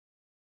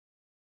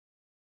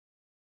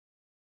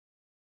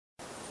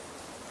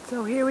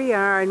So here we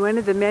are in one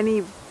of the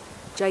many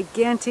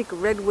gigantic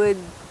redwood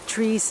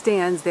tree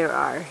stands there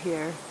are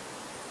here.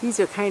 These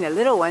are kind of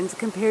little ones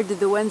compared to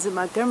the ones in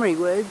Montgomery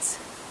Woods,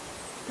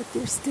 but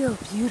they're still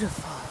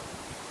beautiful.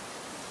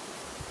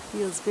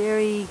 Feels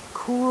very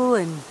cool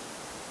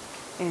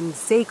and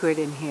sacred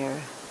in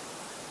here.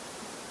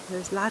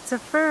 There's lots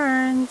of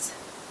ferns.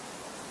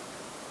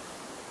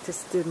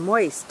 Just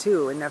moist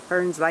too, and the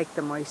ferns like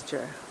the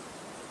moisture.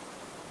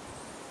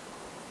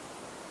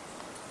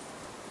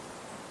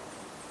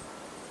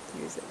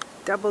 Here's a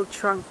double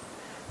trunk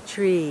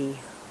tree.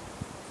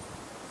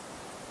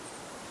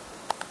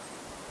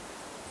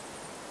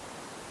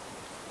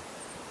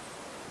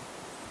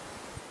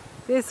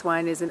 This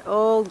one is an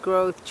old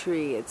growth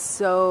tree. It's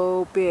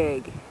so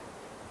big.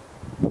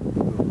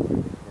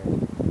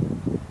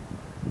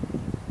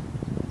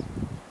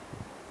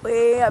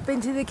 Way up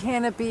into the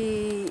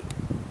canopy,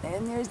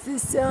 and there's the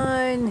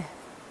sun.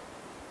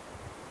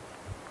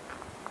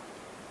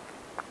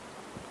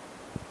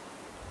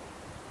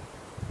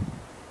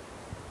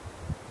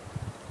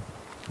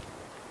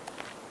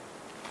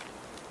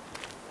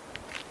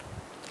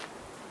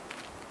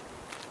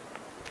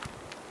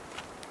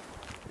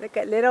 Look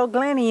at little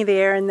Glennie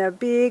there in the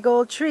big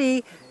old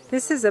tree.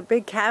 This is a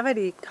big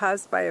cavity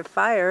caused by a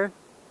fire.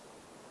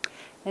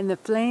 And the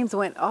flames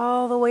went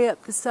all the way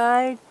up the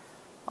side,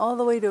 all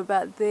the way to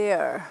about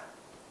there.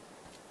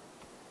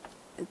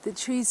 But the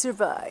tree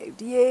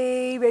survived.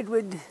 Yay,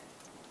 redwood.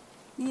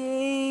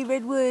 Yay,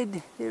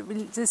 redwood. They're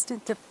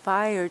resistant to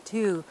fire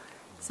too.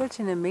 Such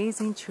an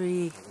amazing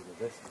tree.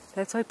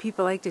 That's why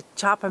people like to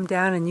chop them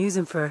down and use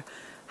them for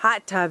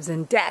hot tubs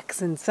and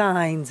decks and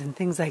signs and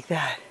things like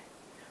that.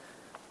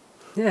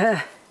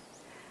 Yeah,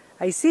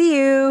 I see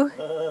you.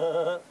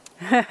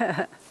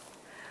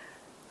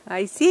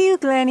 I see you,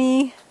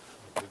 Glennie.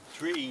 The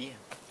tree.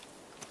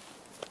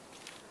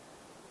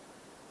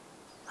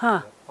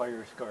 Huh. That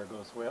fire scar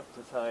goes way up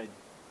the side.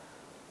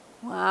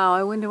 Wow,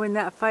 I wonder when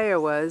that fire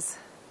was.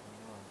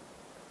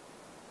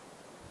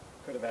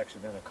 Could have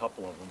actually been a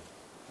couple of them.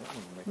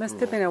 Must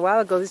have been a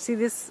while ago. See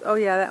this? Oh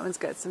yeah, that one's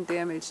got some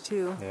damage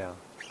too. Yeah.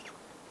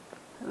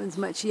 That one's a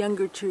much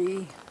younger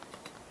tree.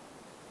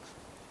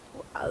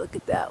 Wow, look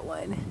at that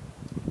one.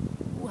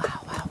 Wow,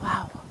 wow,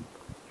 wow.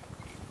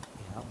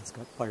 Yeah, that one's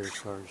got fire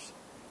scars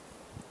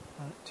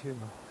on it too.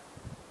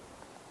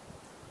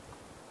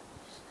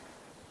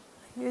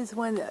 Here's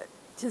one that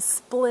just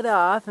split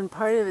off and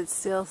part of it's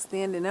still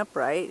standing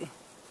upright.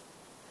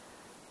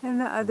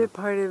 And the other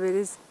part of it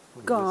is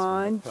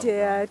gone,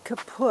 dead,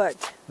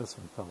 kaput. This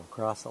one fell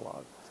across a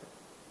log.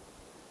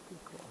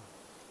 Pretty cool.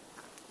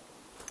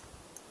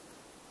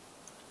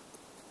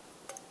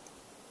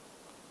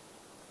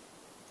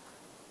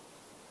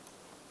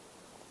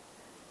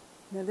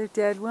 Another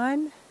dead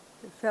one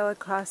that fell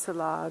across a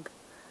log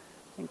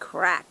and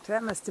cracked.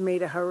 That must have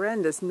made a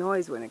horrendous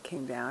noise when it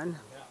came down.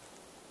 Yeah.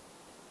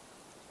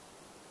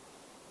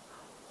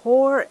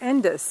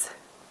 Horrendous.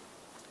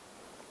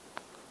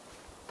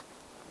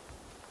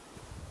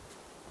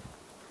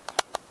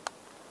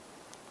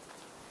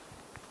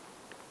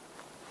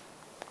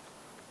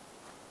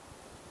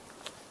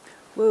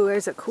 Whoa,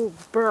 there's a cool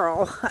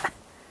burl.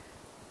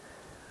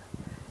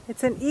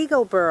 It's an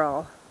eagle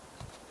burl.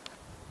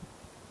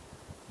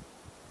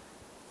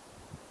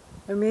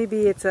 Or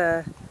maybe it's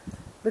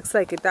looks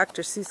like a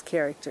Dr. Seuss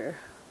character.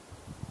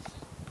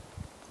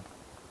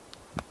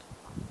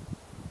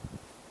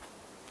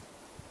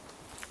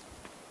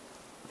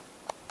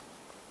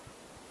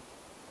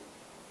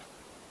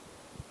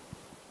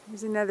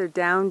 Here's another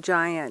down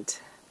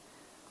giant.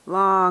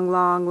 Long,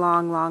 long,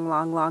 long, long,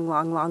 long, long,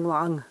 long, long,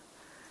 long.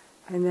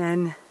 And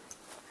then,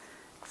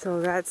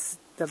 so that's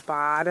the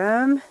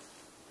bottom.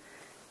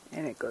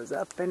 And it goes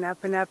up and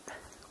up and up.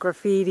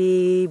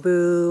 Graffiti,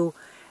 boo.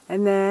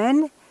 And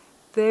then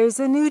there's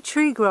a new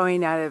tree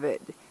growing out of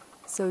it.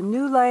 So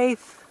new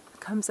life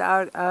comes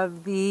out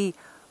of the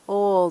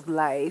old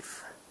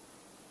life.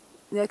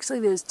 And actually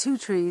there's two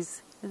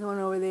trees. There's one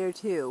over there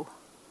too.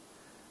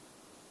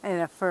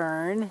 And a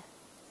fern.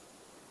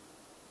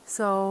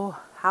 So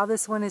how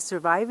this one is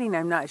surviving,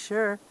 I'm not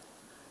sure.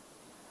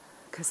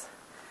 Because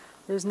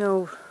there's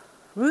no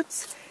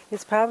roots.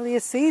 It's probably a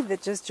seed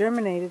that just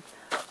germinated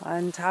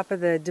on top of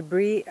the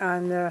debris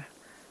on the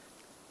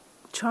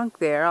trunk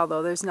there,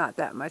 although there's not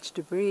that much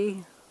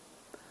debris.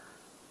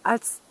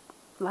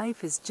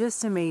 Life is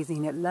just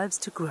amazing. It loves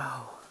to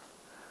grow.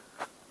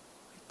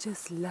 It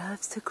just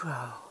loves to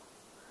grow.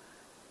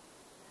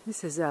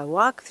 This is a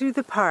walk through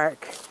the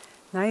park.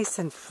 Nice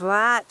and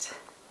flat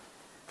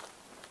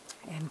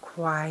and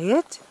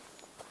quiet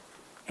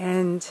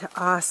and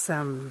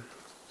awesome.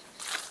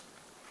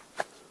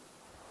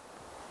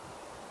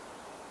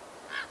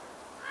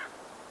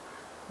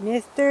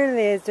 Mr.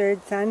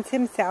 Lizard suns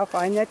himself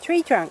on the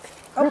tree trunk.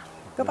 Oh,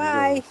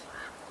 goodbye.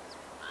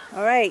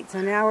 All right, so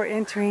now we're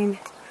entering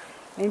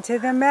into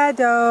the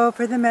meadow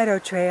for the meadow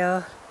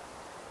trail.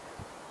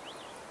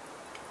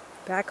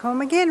 Back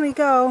home again we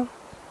go.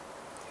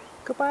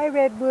 Goodbye,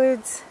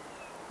 Redwoods.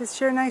 It's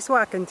sure nice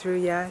walking through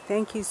ya.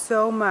 Thank you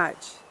so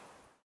much.